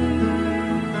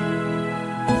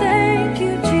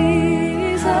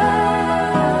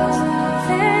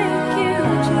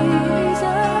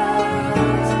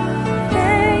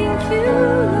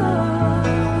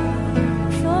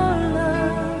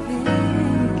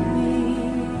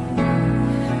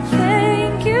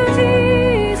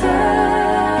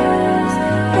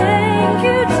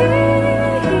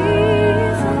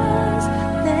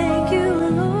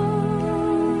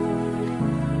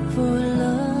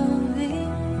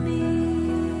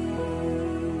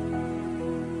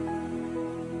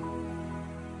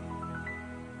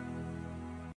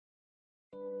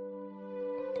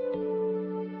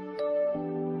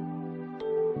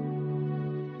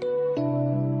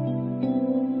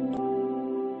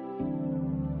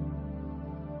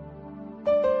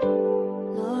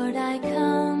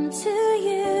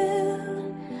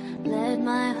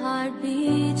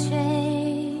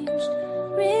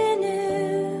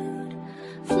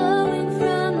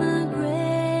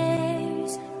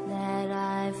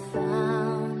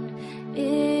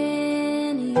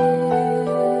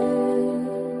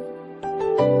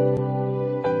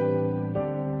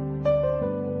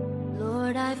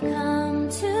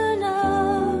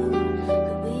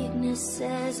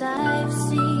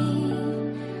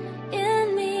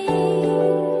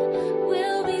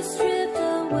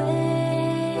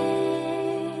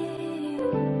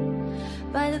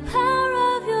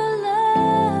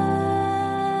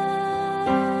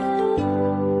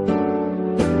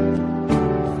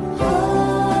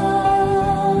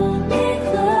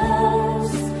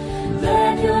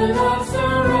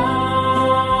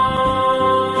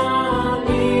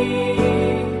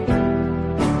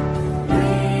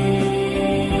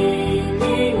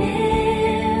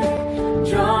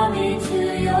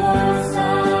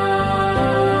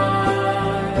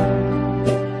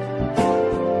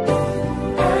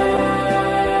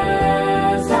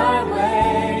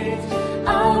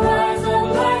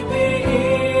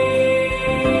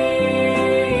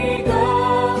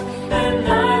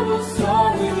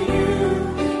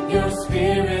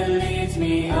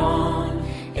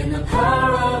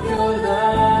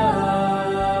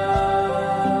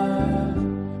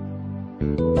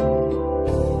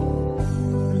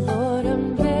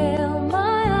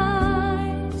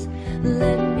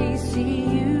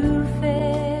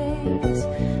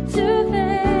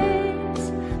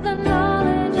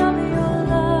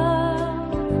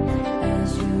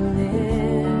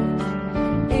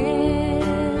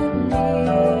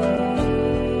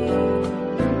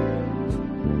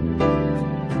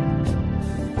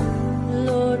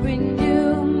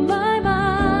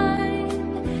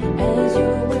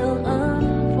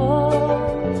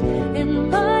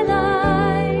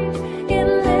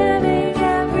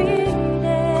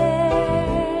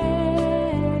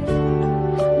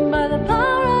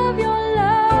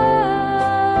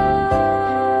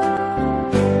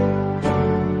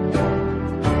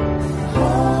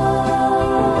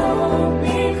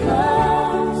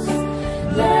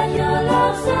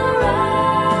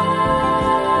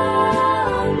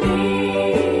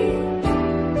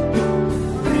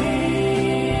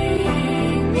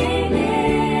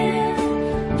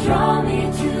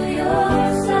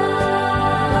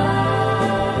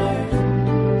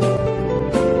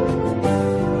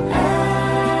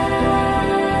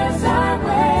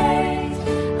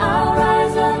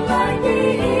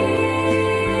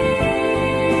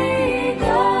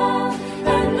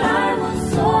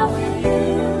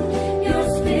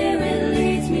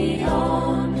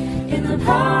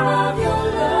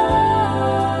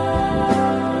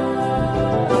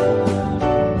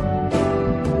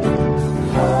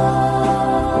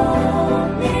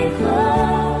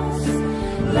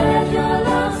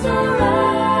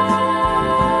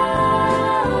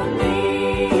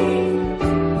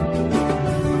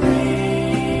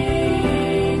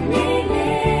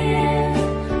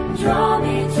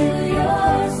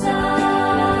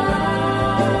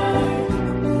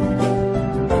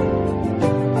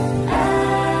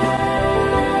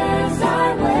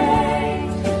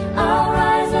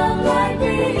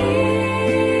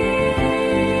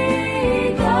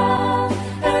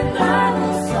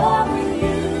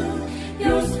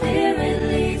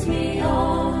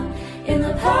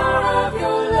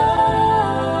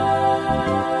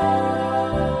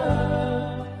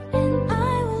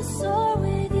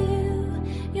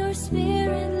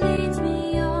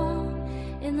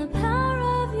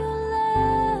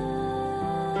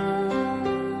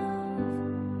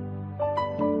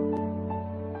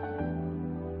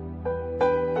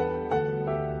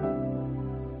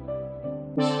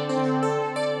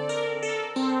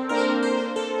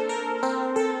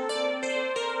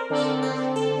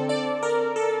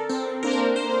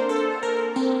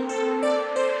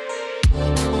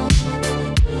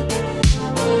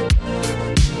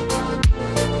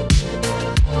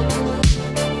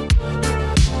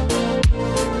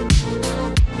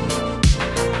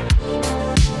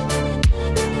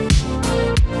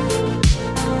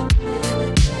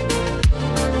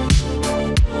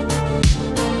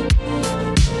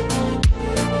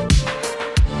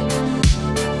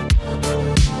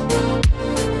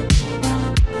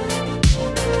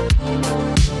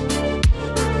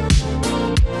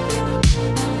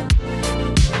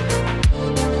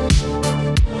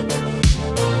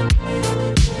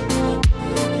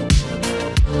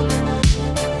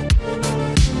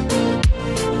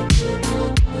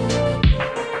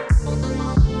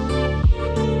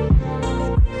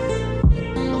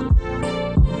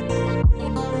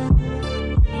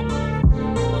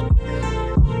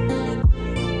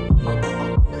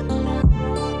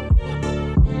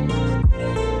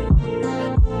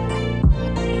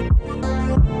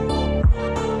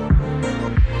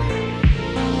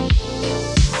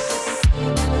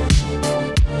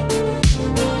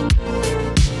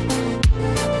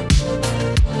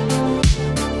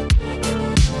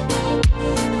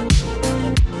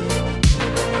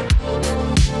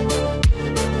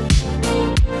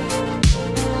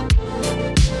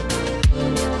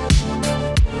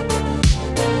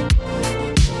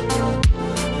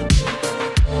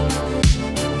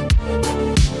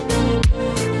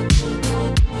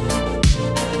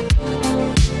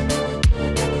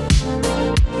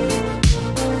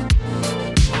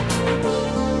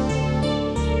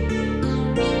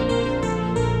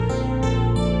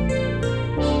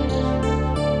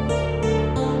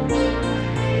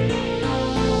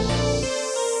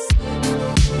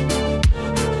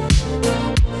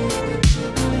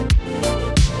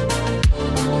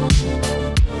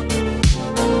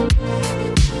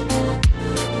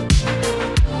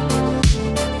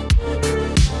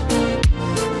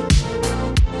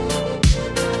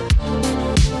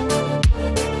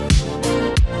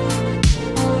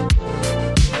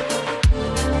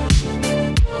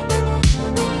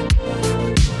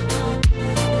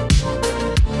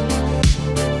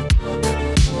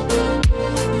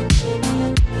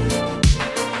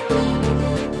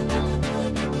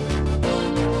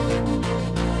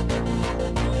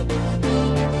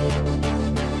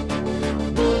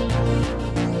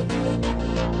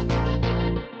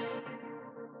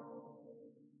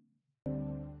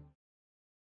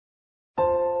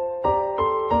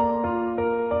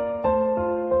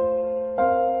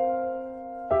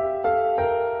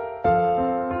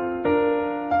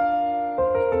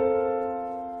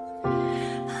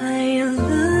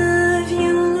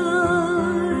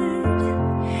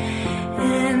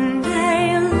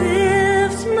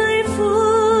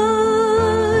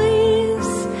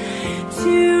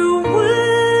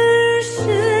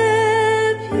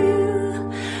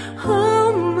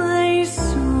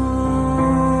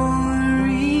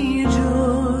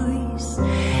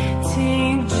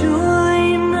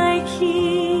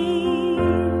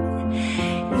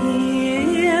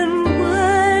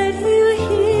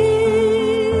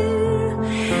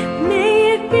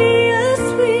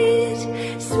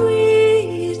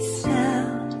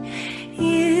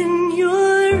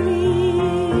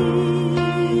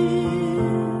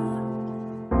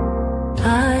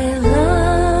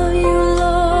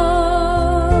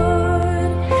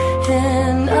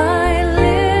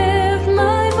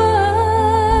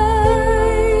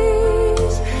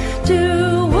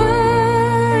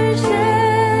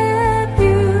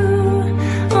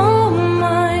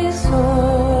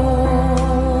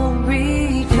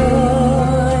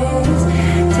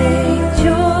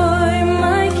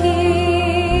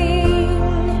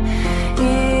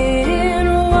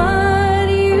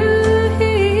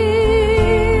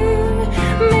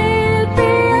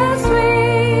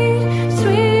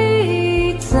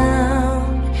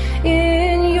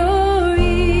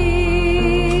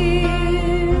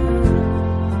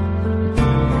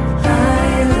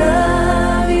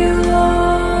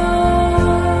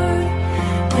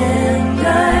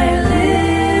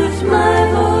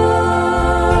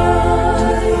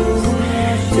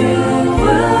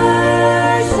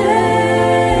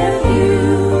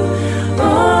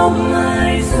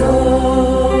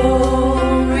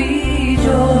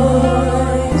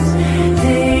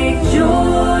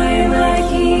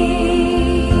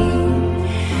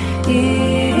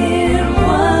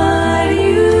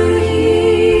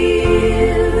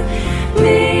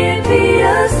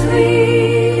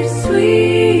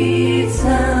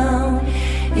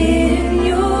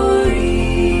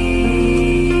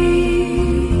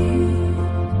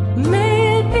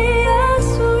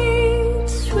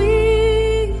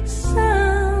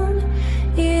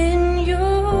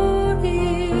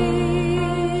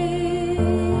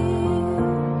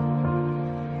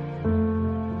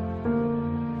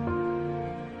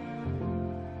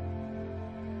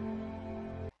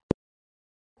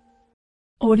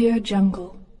 Audio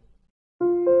Jungle.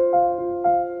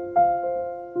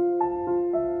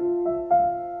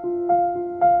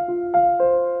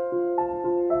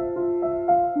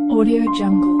 Audio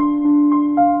Jungle.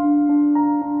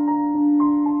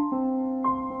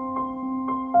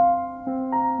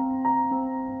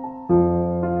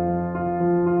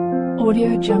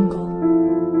 Audio Jungle.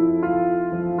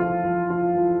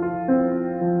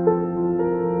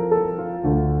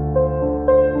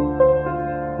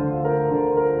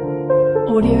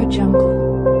 Audio Jungle.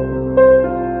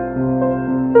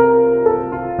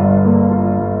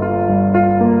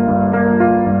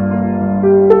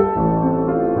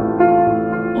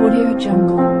 Audio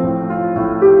Jungle.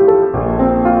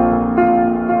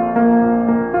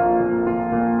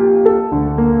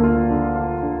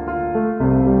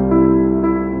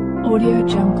 Audio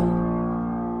Jungle.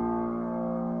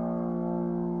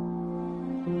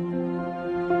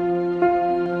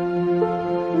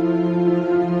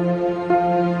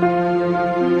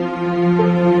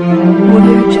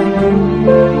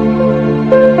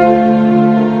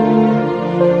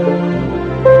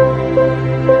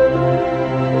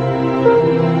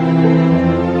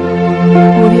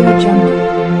 Audio Jungle.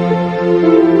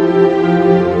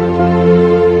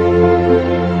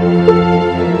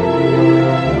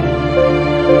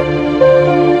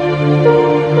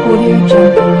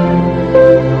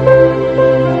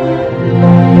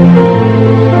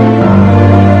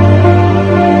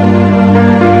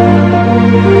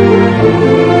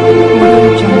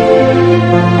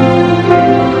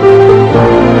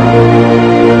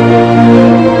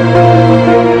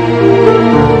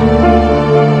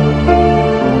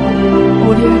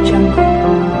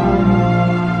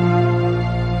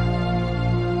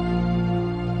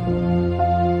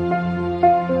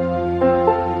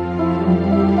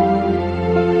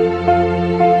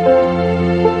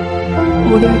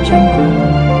 Audio Jungle.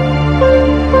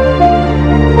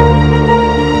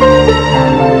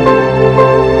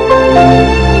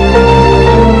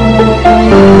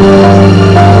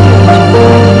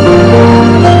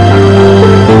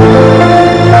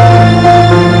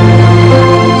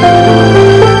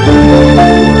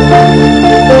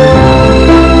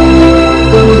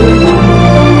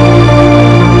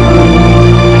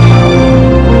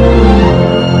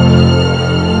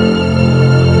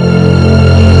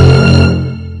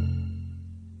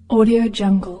 Audio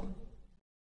Jungle.